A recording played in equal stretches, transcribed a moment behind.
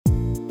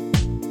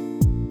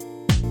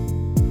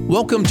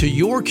Welcome to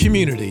Your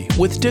Community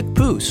with Dick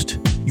Poost.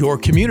 Your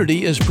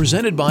Community is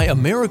presented by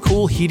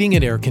AmeriCool Heating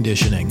and Air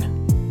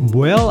Conditioning.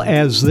 Well,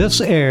 as this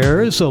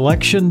airs,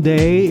 Election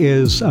Day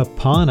is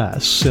upon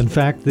us. In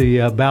fact,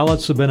 the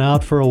ballots have been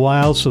out for a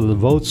while, so the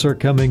votes are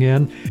coming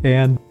in.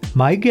 And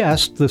my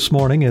guest this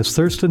morning is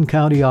Thurston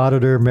County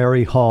Auditor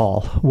Mary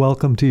Hall.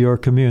 Welcome to Your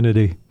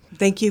Community.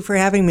 Thank you for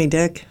having me,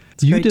 Dick.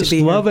 You just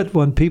love it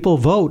when people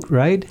vote,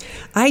 right?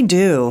 I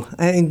do.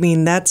 I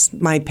mean, that's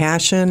my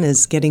passion,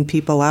 is getting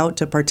people out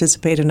to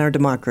participate in our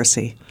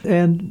democracy.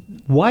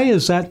 And why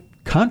is that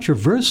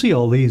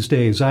controversial these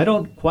days? I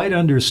don't quite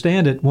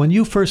understand it. When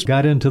you first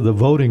got into the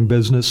voting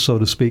business, so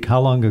to speak,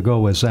 how long ago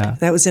was that?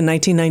 That was in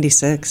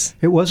 1996.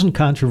 It wasn't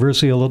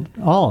controversial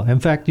at all. In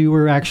fact, you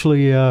were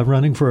actually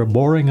running for a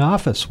boring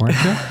office, weren't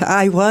you?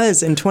 I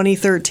was. In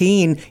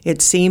 2013,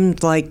 it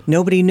seemed like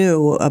nobody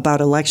knew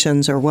about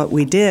elections or what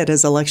we did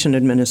as election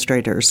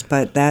administrators,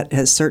 but that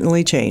has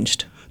certainly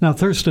changed. Now,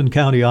 Thurston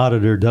County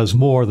Auditor does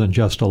more than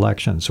just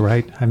elections,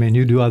 right? I mean,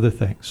 you do other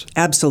things.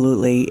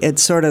 Absolutely.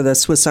 It's sort of the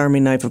Swiss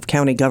Army knife of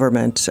county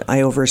government.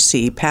 I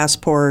oversee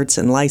passports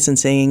and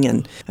licensing,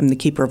 and I'm the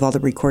keeper of all the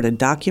recorded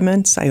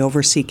documents. I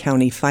oversee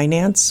county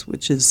finance,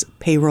 which is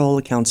payroll,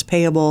 accounts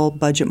payable,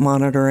 budget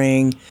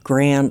monitoring,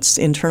 grants,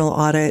 internal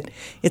audit.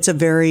 It's a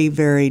very,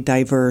 very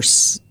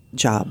diverse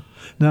job.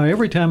 Now,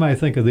 every time I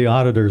think of the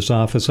auditor's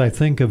office, I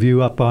think of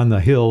you up on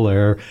the hill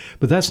there,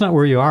 but that's not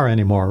where you are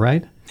anymore,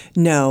 right?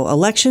 No,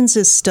 elections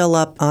is still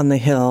up on the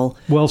hill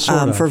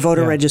for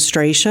voter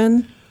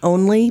registration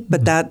only,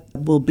 but that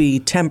will be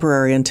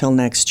temporary until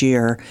next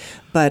year.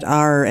 But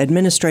our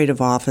administrative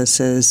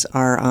offices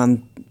are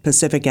on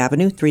Pacific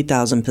Avenue,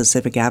 3000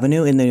 Pacific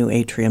Avenue in the new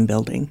atrium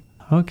building.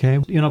 Okay.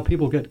 You know,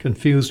 people get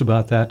confused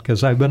about that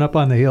because I've been up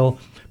on the hill.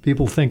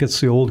 People think it's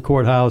the old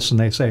courthouse, and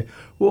they say,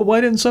 well,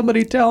 why didn't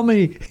somebody tell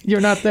me you're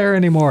not there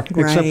anymore,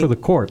 except for the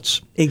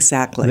courts?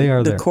 Exactly. They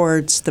are the there.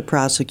 Courts, the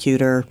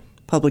prosecutor,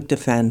 public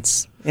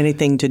defense,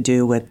 anything to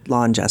do with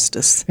law and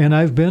justice. And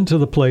I've been to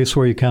the place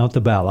where you count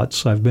the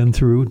ballots. I've been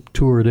through,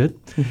 toured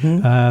it.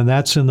 Mm-hmm.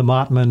 That's in the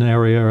Mottman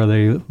area,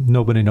 or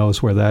nobody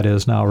knows where that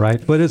is now,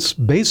 right? But it's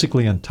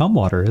basically in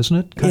Tumwater, isn't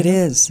it? It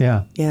is.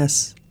 Yeah.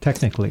 Yes.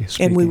 Technically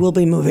speaking. And we will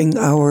be moving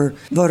our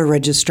voter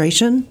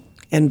registration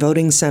and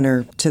voting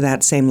center to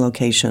that same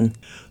location.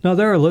 Now,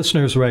 there are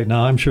listeners right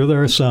now, I'm sure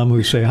there are some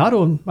who say, how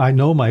do I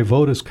know my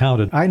vote is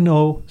counted? I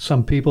know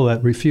some people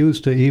that refuse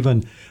to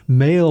even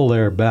mail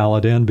their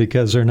ballot in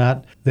because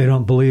they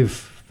don't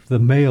believe the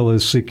mail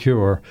is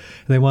secure.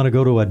 They want to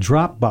go to a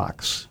drop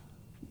box.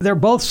 They're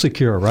both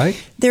secure,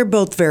 right? They're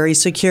both very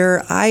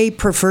secure. I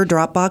prefer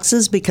drop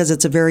boxes because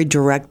it's a very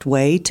direct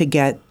way to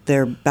get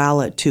their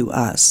ballot to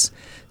us.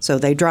 So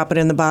they drop it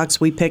in the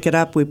box, we pick it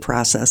up, we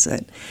process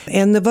it.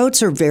 And the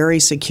votes are very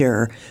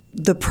secure.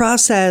 The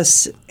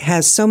process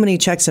has so many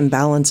checks and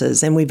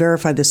balances, and we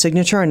verify the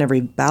signature on every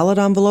ballot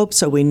envelope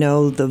so we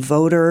know the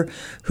voter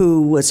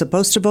who was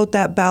supposed to vote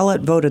that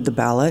ballot voted the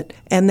ballot.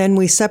 And then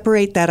we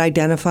separate that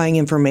identifying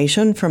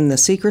information from the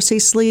secrecy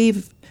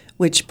sleeve,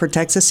 which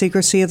protects the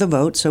secrecy of the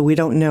vote, so we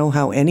don't know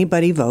how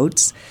anybody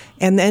votes.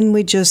 And then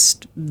we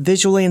just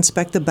visually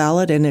inspect the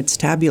ballot, and it's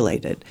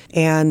tabulated.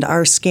 And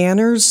our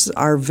scanners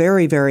are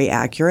very, very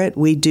accurate.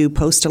 We do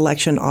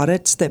post-election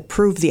audits that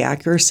prove the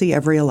accuracy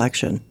every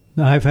election.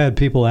 Now, I've had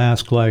people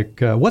ask,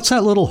 what's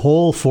that little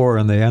hole for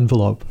in the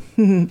envelope?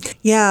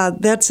 Yeah,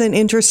 that's an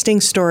interesting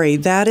story.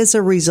 That is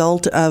a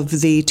result of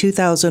the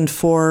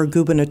 2004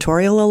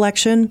 gubernatorial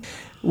election,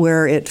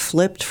 where it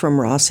flipped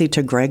from Rossi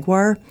to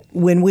Gregoire.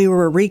 When we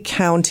were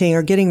recounting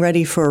or getting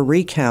ready for a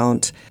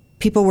recount,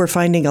 people were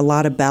finding a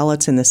lot of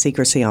ballots in the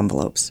secrecy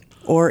envelopes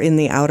or in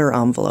the outer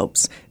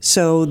envelopes.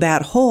 So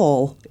that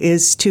hole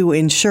is to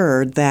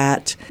ensure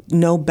that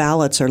no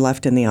ballots are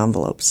left in the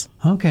envelopes.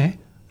 Okay.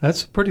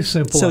 That's a pretty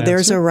simple So answer.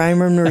 There's a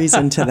rhyme and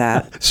reason to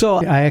that. So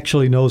I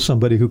actually know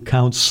somebody who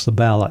counts the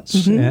ballots.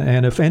 Mm-hmm.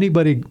 And if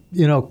anybody,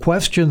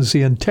 questions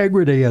the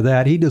integrity of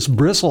that, he just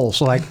bristles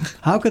like,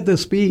 how could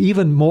this be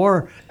even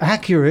more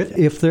accurate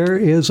if there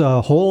is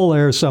a hole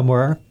there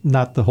somewhere,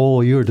 not the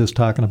hole you were just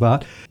talking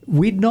about,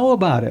 we'd know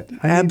about it.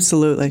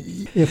 Absolutely.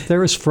 If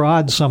there's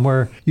fraud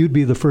somewhere, you'd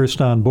be the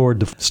first on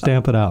board to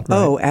stamp it out, right?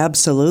 Oh,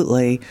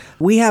 absolutely.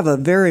 We have a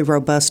very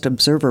robust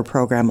observer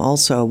program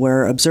also,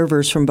 where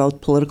observers from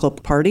both political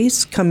parties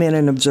come in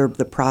and observe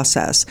the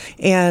process.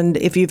 And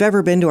if you've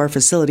ever been to our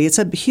facility, it's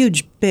a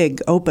huge,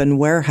 big, open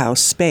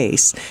warehouse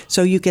space.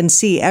 So you can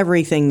see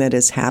everything that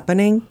is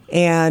happening.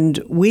 And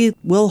we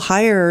will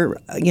hire,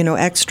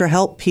 extra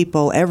help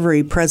people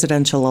every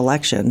presidential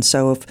election.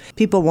 So if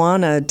people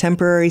want a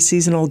temporary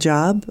seasonal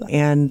job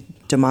and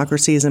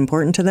democracy is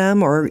important to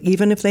them, or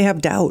even if they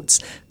have doubts,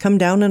 come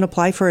down and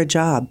apply for a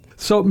job.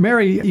 So,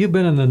 Mary, you've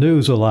been in the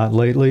news a lot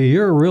lately.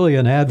 You're really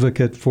an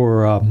advocate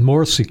for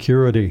more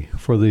security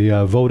for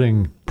the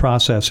voting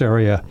process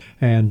area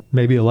and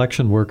maybe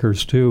election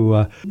workers,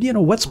 too.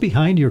 What's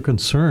behind your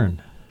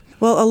concern?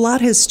 Well, a lot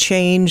has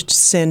changed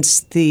since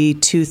the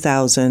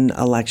 2000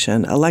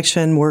 election.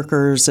 Election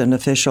workers and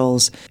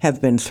officials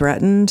have been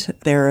threatened.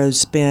 There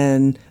has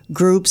been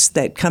groups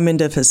that come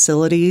into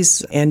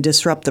facilities and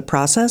disrupt the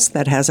process.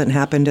 That hasn't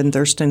happened in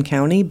Thurston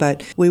County,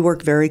 but we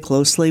work very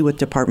closely with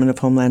Department of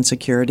Homeland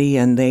Security,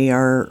 and they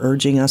are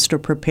urging us to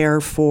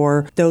prepare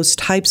for those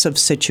types of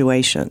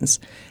situations.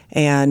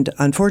 And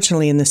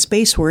unfortunately, in the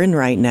space we're in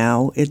right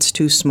now, it's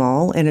too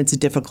small and it's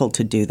difficult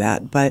to do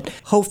that. But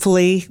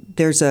hopefully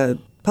there's a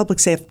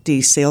public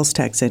safety sales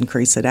tax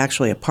increase that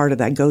actually a part of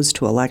that goes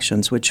to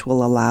elections, which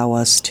will allow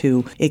us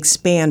to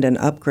expand and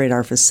upgrade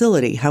our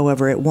facility.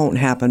 However, it won't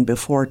happen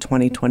before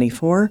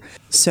 2024.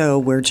 So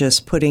we're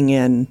just putting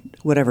in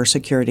whatever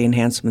security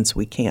enhancements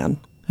we can.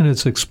 And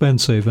it's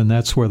expensive, and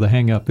that's where the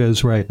hang-up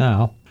is right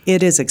now.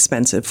 It is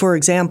expensive. For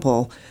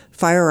example,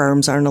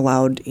 firearms aren't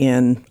allowed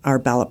in our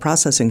ballot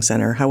processing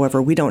center.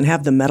 However, we don't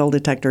have the metal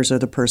detectors or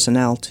the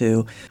personnel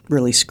to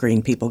really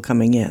screen people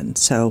coming in.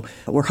 So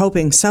we're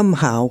hoping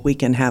somehow we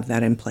can have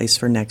that in place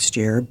for next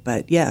year.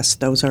 But yes,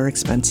 those are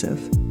expensive.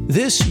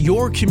 This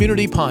Your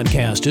Community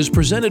podcast is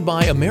presented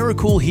by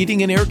AmeriCool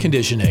Heating and Air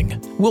Conditioning.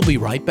 We'll be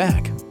right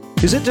back.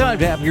 Is it time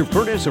to have your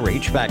furnace or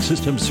HVAC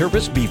system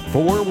serviced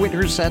before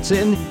winter sets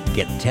in?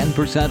 Get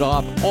 10%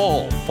 off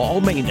all fall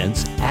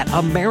maintenance at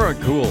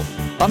AmeriCool.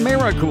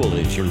 AmeriCool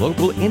is your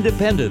local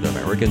independent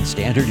American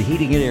Standard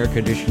heating and air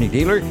conditioning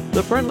dealer.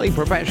 The friendly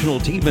professional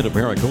team at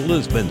AmeriCool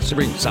has been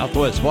serving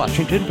Southwest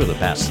Washington for the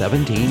past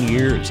 17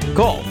 years.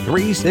 Call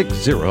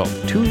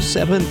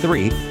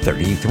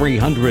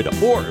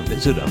 360-273-3300 or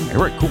visit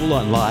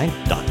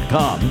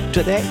AmeriCoolOnline.com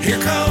today. Here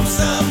comes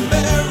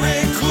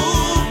AmeriCool.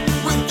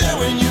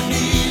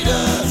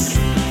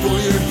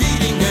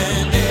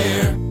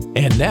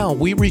 And now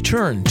we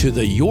return to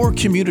the Your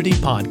Community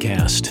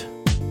podcast.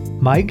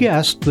 My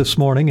guest this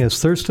morning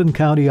is Thurston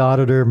County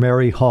Auditor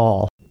Mary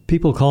Hall.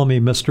 People call me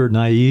Mr.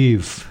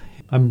 Naive.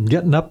 I'm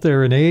getting up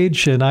there in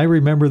age, and I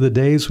remember the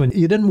days when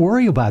you didn't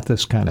worry about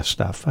this kind of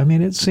stuff. I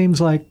mean, it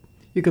seems like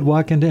you could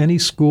walk into any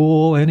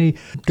school, any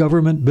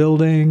government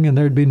building, and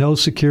there'd be no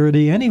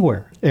security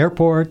anywhere.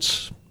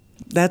 Airports.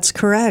 That's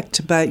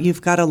correct, but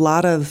you've got a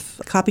lot of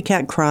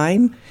copycat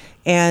crime,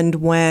 and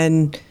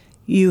when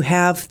you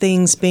have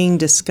things being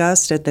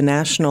discussed at the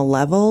national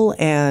level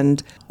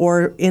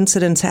or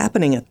incidents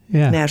happening at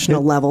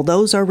national level,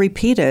 those are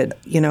repeated,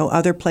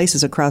 other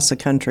places across the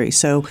country.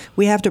 So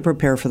we have to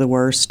prepare for the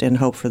worst and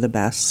hope for the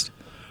best.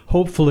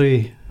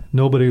 Hopefully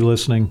nobody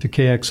listening to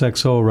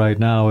KXXO right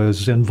now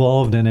is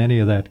involved in any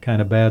of that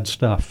kind of bad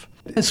stuff.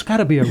 It's got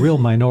to be a real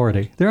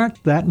minority. There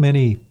aren't that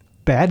many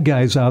bad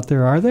guys out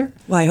there, are there?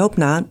 Well, I hope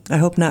not. I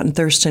hope not in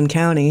Thurston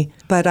County.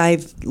 But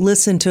I've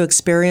listened to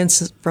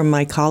experiences from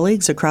my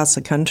colleagues across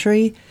the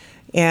country,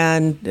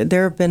 and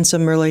there have been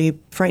some really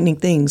frightening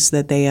things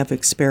that they have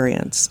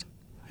experienced.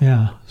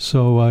 Yeah.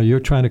 So you're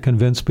trying to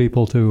convince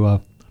people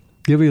to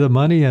give you the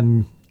money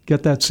and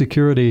get that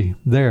security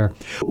there.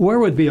 Where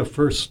would be a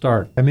first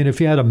start? I mean,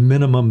 if you had a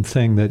minimum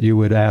thing that you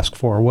would ask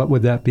for, what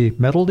would that be?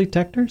 Metal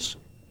detectors?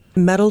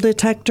 Metal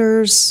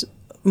detectors,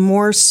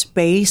 more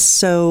space,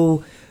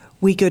 so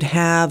we could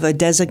have a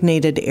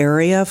designated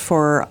area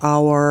for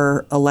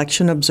our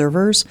election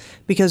observers,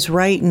 because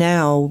right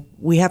now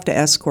we have to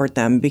escort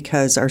them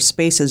because our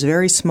space is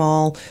very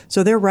small.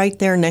 So they're right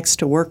there next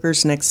to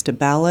workers, next to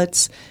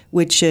ballots,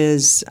 which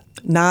is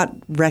not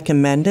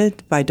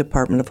recommended by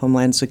Department of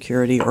Homeland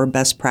Security or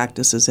best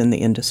practices in the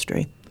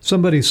industry.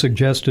 Somebody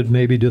suggested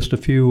maybe just a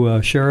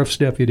few sheriff's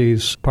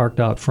deputies parked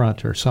out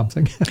front or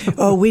something.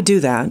 Oh, we do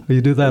that.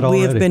 You do that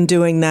already? We have been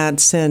doing that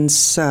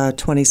since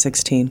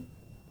 2016.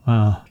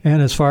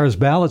 And as far as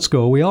ballots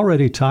go, we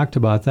already talked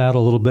about that a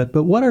little bit,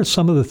 but what are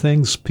some of the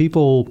things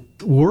people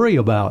worry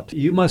about?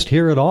 You must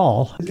hear it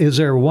all. Is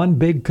there one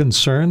big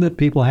concern that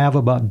people have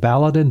about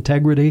ballot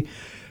integrity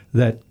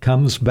that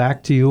comes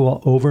back to you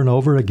over and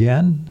over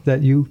again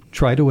that you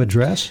try to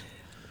address?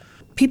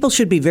 People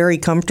should be very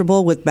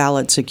comfortable with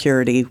ballot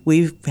security.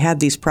 We've had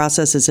these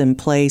processes in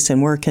place,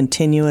 and we're a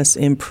continuous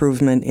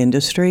improvement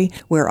industry.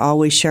 We're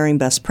always sharing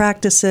best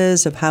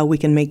practices of how we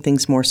can make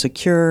things more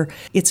secure.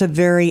 It's a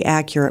very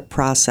accurate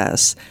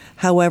process.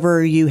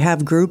 However, you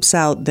have groups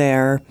out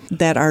there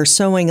that are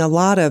sowing a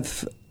lot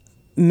of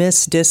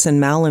dis,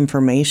 and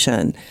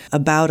malinformation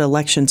about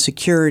election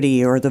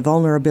security or the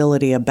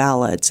vulnerability of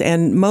ballots.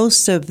 And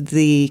most of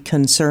the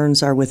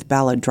concerns are with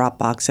ballot drop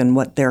box and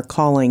what they're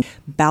calling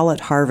ballot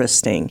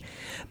harvesting.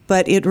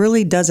 But it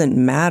really doesn't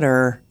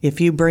matter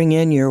if you bring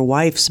in your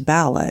wife's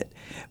ballot.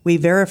 We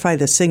verify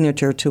the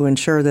signature to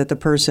ensure that the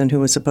person who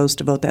was supposed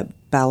to vote that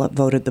ballot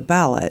voted the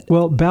ballot.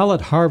 Well,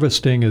 ballot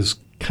harvesting is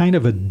kind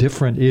of a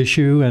different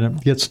issue, and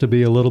it gets to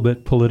be a little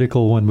bit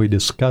political when we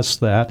discuss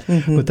that.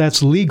 Mm-hmm. But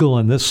that's legal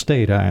in this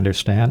state, I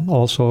understand.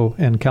 Also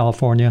in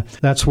California,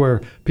 that's where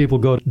people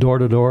go door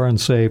to door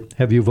and say,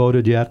 have you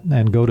voted yet?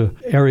 And go to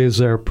areas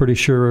they're pretty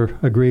sure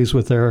agrees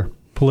with their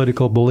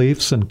political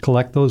beliefs and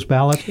collect those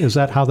ballots. Is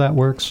that how that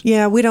works?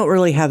 Yeah, we don't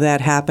really have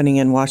that happening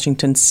in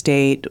Washington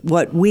State.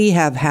 What we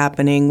have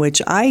happening,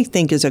 which I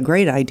think is a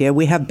great idea,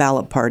 we have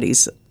ballot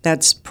parties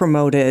That's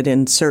promoted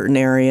in certain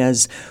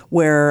areas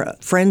where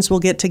friends will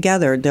get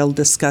together. They'll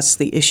discuss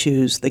the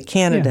issues, the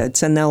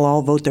candidates, and they'll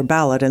all vote their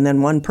ballot. And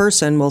then one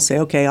person will say,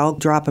 okay, I'll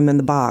drop them in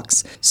the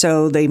box.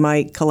 So they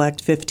might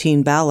collect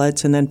 15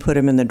 ballots and then put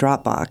them in the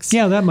drop box.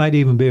 Yeah, that might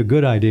even be a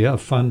good idea, a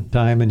fun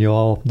time, and you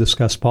all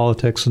discuss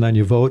politics and then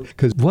you vote.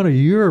 Because one of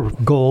your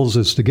goals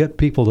is to get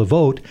people to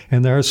vote.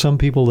 And there are some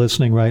people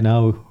listening right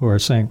now who are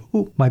saying,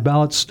 ooh, my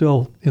ballot's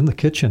still in the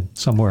kitchen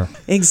somewhere.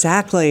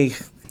 Exactly.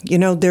 You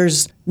know,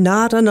 there's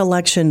not an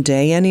election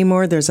day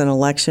anymore. There's an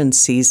election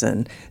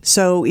season.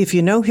 So if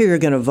you know who you're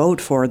going to vote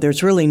for,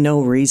 there's really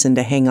no reason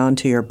to hang on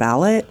to your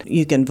ballot.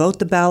 You can vote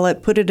the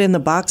ballot, put it in the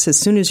box as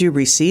soon as you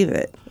receive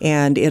it.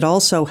 And it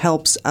also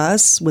helps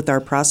us with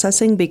our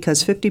processing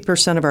because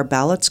 50% of our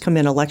ballots come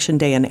in election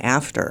day and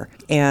after.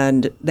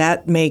 And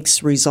that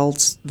makes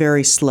results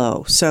very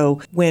slow.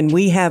 So when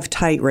we have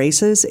tight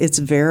races, it's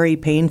very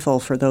painful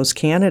for those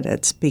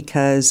candidates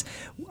because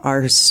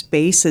our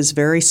space is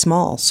very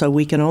small. So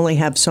we can only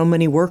have so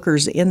many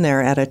workers in there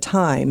at a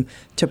time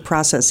to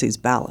process these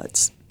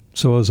ballots.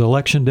 So is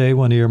Election Day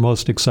one of your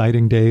most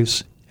exciting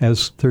days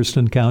as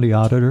Thurston County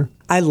Auditor?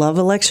 I love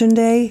Election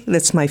Day.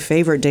 That's my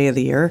favorite day of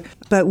the year.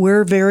 But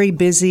we're very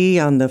busy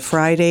on the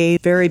Friday,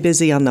 very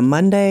busy on the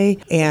Monday,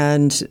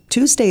 and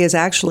Tuesday is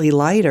actually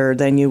lighter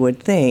than you would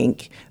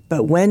think.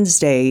 But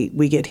Wednesday,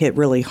 we get hit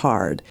really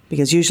hard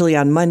because usually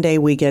on Monday,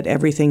 we get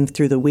everything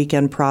through the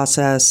weekend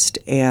processed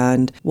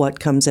and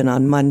what comes in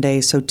on Monday.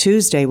 So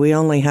Tuesday, we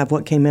only have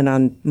what came in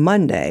on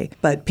Monday.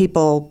 But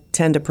people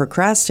tend to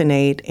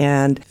procrastinate,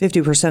 and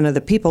 50% of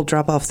the people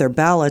drop off their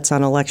ballots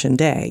on Election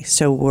Day.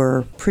 So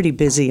we're pretty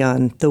busy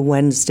on the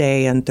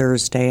Wednesday and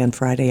Thursday and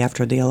Friday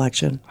after the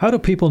election. How do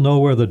people know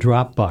where the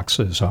drop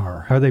boxes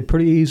are? Are they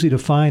pretty easy to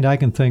find? I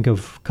can think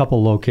of a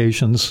couple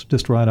locations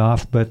just right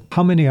off, but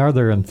how many are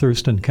there in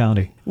Thurston County?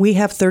 We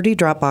have 30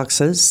 drop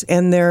boxes,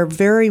 and they're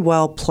very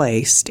well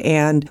placed.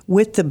 And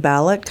with the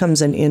ballot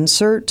comes an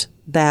insert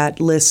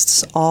that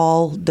lists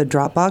all the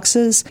drop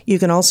boxes. You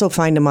can also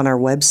find them on our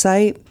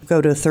website.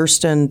 Go to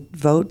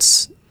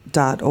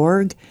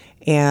thurstonvotes.org,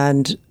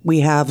 and we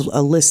have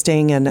a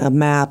listing and a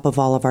map of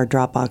all of our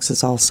drop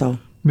boxes also.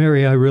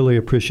 Mary, I really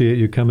appreciate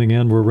you coming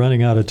in. We're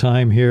running out of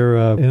time here.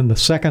 In the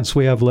seconds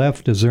we have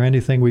left, is there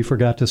anything we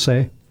forgot to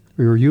say?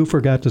 Or you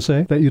forgot to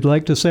say that you'd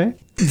like to say?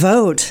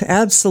 Vote,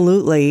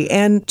 absolutely.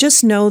 And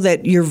just know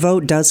that your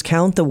vote does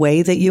count the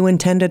way that you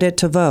intended it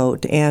to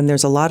vote. And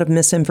there's a lot of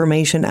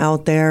misinformation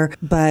out there,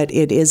 but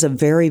it is a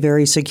very,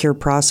 very secure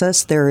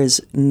process. There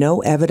is no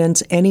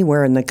evidence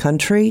anywhere in the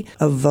country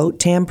of vote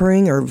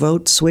tampering or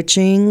vote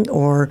switching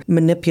or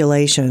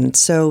manipulation.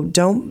 So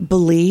don't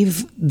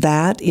believe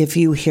that if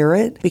you hear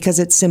it, because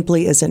it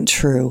simply isn't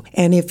true.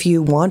 And if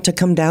you want to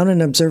come down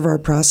and observe our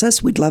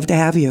process, we'd love to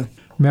have you.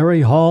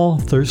 Mary Hall,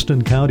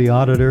 Thurston County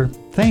Auditor,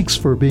 thanks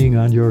for being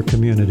on Your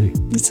Community.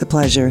 It's a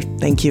pleasure.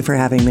 Thank you for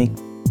having me.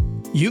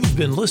 You've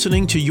been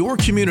listening to Your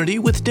Community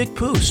with Dick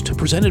Poost,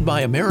 presented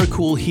by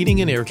AmeriCool Heating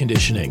and Air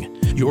Conditioning.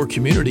 Your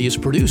Community is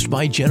produced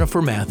by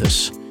Jennifer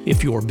Mathis.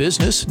 If your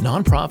business,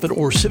 nonprofit,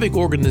 or civic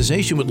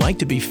organization would like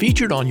to be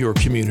featured on Your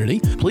Community,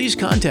 please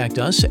contact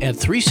us at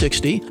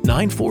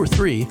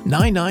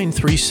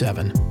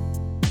 360-943-9937.